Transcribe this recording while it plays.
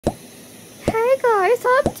Hey guys,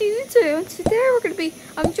 I'm DooDoo, and today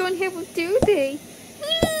I'm joined here with DooDee.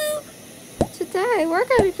 Today we're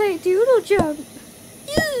going to be playing Doodle Jump.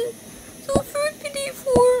 Yeah, so first video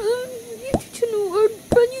for YouTube channel, or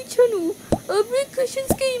brand new channel, Red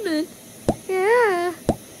Cushions Gaming. Yeah,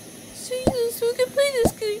 so we can play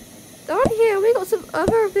this game. On here we got some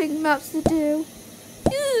other big maps to do.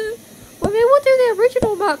 Yeah, well maybe we'll do the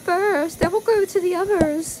original map first, then we'll go to the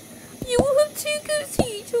others. Yeah, we'll have two goes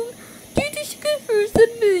each. DooDee should go first,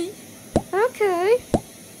 then me. Okay.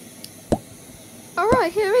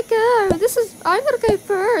 Alright, here we go. I'm gonna go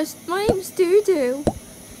first. My name's DooDoo.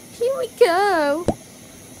 Here we go.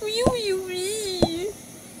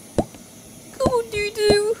 Come on,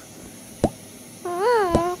 DooDoo.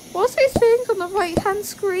 What's this thing on the right hand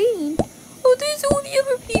screen? Oh, there's all the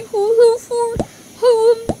other people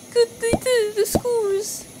how good they did, the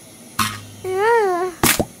scores. Yeah.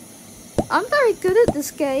 I'm very good at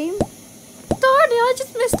this game. Darn it, I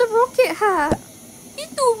just missed a rocket hat.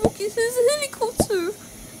 It's not a rocket, it's a helicopter.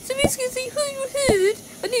 So basically you hit your head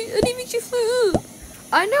and it makes you float up.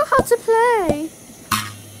 I know how to play.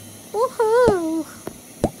 Woohoo.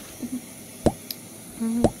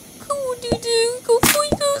 Come on, DooDoo, go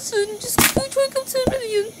 5,000. Just go try and come to 1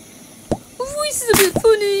 million. My voice is a bit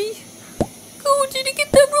funny. Come on, DooDoo,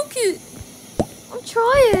 get that rocket. I'm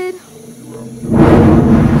trying.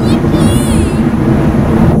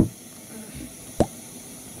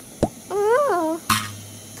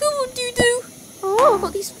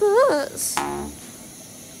 Got these birds.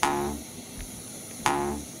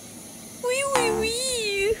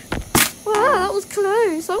 Wee. Wow, that was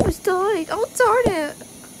close. I almost died. Oh darn it.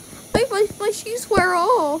 My shoes wear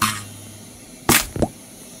off.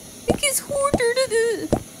 It gets harder to do.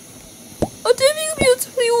 I don't think I'll be able to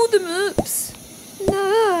play all the maps.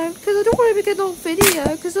 No, because I don't want to make a long video.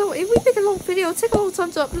 Because if we make a long video, it'll take a long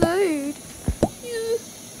time to upload. Yeah.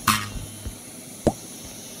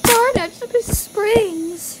 Darn it, I just missed the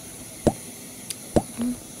springs.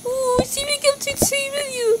 Oh, see me get up to 2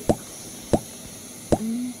 million.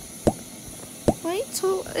 Wait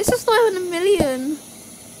till this is not even 1 million.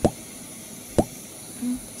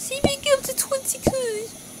 See me get up to 20k.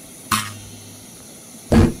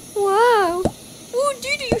 Wow. Oh,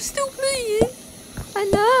 DooDee, you're still playing. I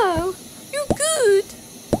know. You're good.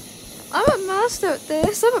 I'm a master at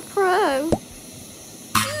this. I'm a pro.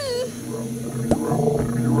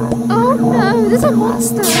 Oh no, there's a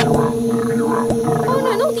monster! Oh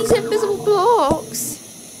no, not these invisible blocks!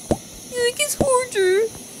 Yeah, it gets harder.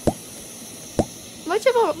 My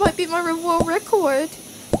jump might be my world record.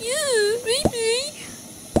 Yeah, maybe.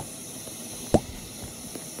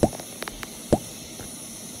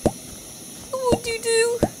 Come on, DooDoo.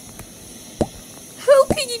 How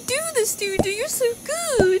can you do this, DooDoo? You're so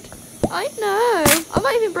good! I know. I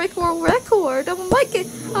might even break a world record. I might get,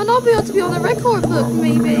 and I'll be able to be on the record book,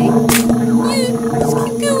 maybe. Yeah, just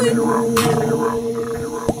keep going.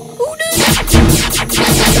 Oh no!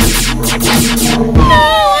 No,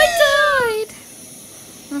 I died.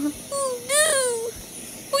 Oh no!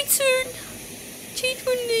 My turn. Change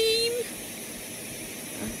my name.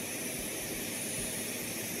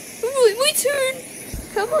 Alright, my turn.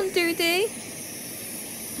 Come on, DooDee.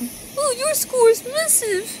 Oh, your score is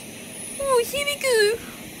massive. Oh, here we go.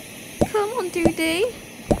 Come on, DooDee.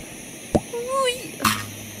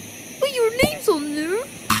 Wait, your name's on there.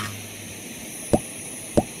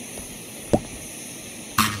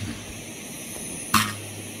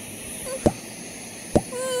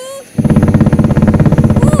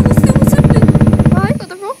 What's happening? Oh, I got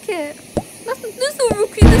the rocket. That's no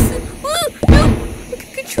rocket. No! I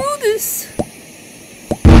can control this.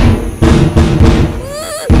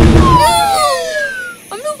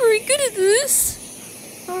 Good at this.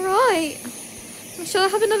 Alright. Shall I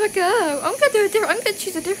have another go? I'm gonna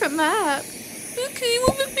choose a different map. Okay,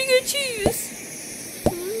 what map are you gonna choose?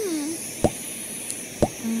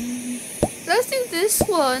 Let's do this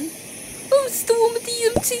one. Oh, it's the one with the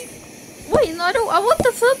empty. Wait, no, I want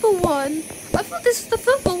the football one. I thought this was the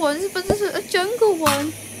football one, but this is a jungle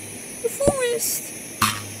one. The forest.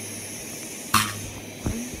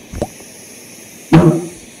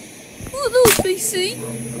 Oh, that was basic.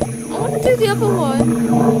 I want to do the other one.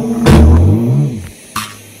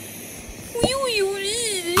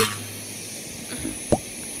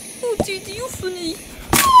 Oh, DooDee, you're funny.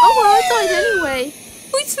 Oh, well, I died anyway.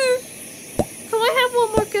 My turn. Can I have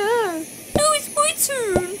one more go? No, it's my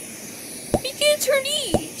turn. You get a turn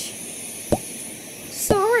each.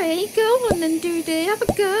 Sorry, go on then, DooDee. Have a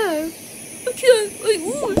go. Okay,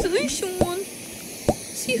 ooh, it's an ocean one.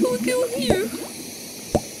 See how we go here.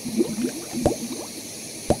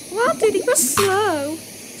 Wow, DooDee, you're slow.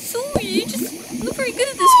 So Oh, you just not very good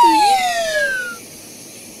at this game.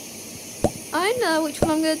 I know which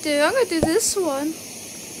one I'm gonna do. I'm gonna do this one.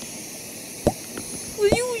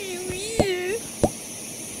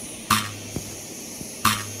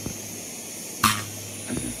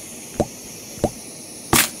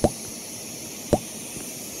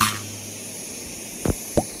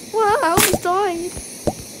 Wow, I almost died.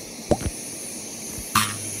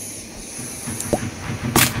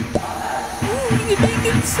 Ooh, you can make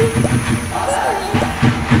it some.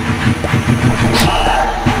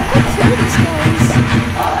 I'll kill these guys.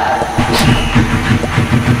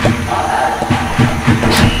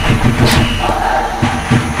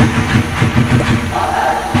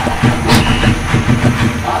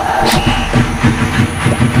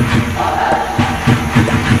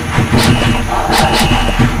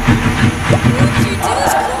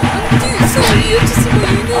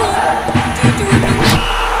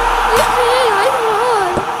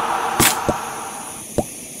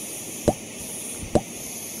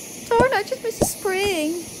 I just missed a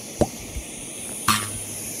spring.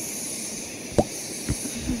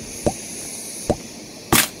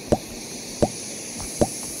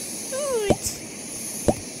 Right.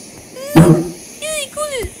 Yay,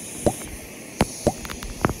 got it.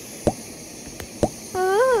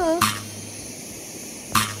 Oh.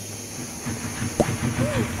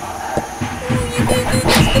 Oh, you go, that's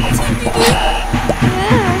the team you do. Yeah.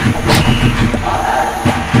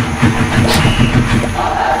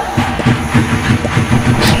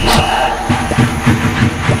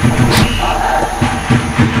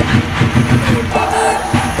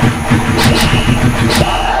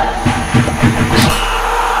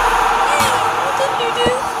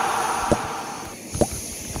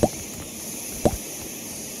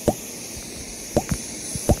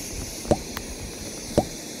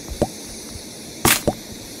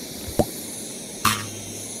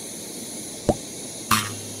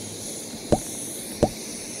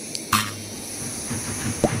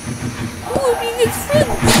 Oh, being his friends.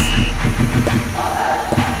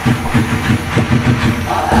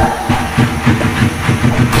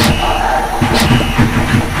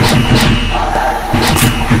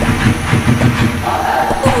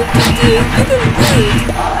 Oh, DooDoo, I got it good.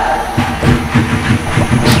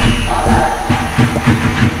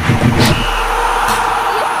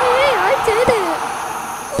 Yay, I did it.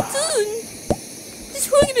 Well done. This is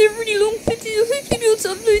probably going to be a really long video. Hopefully I'll be able to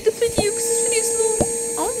upload the video because this video is long.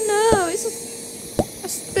 Oh no, it's a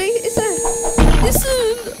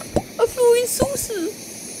flying saucer.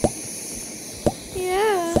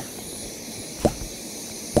 Yeah.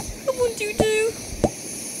 Come on, DooDoo.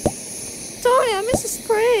 Darn it, I missed a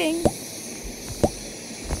spring.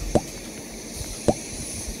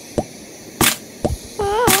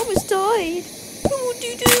 Wow, I almost died. Come on,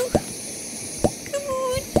 DooDoo. Come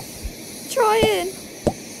on. Try it.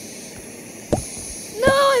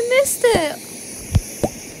 No, I missed it.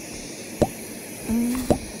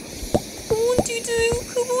 Come on, DooDoo.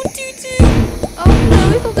 Come on, DooDoo. Oh no,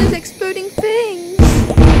 look at those exploding things.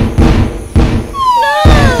 No!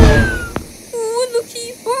 Oh, unlucky.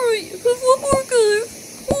 Alright, have one more go.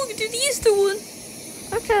 Oh, I'm gonna do the Easter one.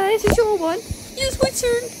 Okay, this is your one. Yes, my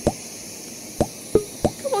turn.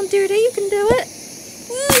 Come on, DooDee, you can do it.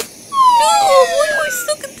 No! Why am I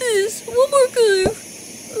stuck at this? One more go.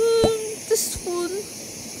 This one.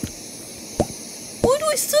 Why do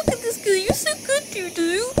I suck at this game? You're so good,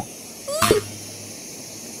 DooDoo. I'm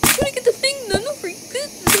trying to get the thing done. Not very good.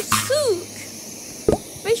 They suck.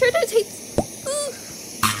 Make sure I don't take.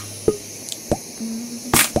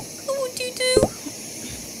 Come on, DooDoo.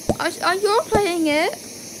 You're playing it.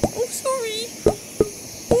 Oh, sorry.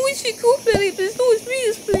 I always think you're playing it, but it's always me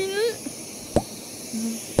that's playing it.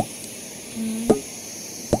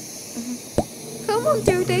 Come on,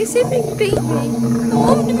 DooDee, see if you can beat me.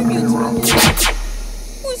 Oh, I'm never be able to beat you.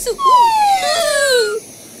 What's up? Oh,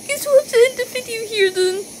 no! Guess we'll have to end the video here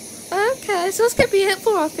then. Okay, so that's going to be it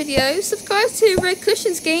for our video. Subscribe to Red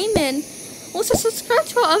Cushions Gaming. Also subscribe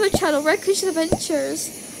to our other channel, Red Cushion Adventures.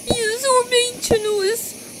 Yes, our main channel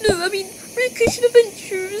is... No, I mean, Red Cushion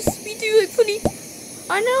Adventures. We do like funny...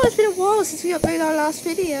 I know, it's been a while since we uploaded our last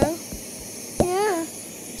video. Yeah.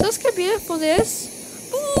 So that's going to be it for this.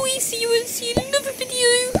 Bye, see you in another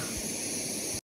video.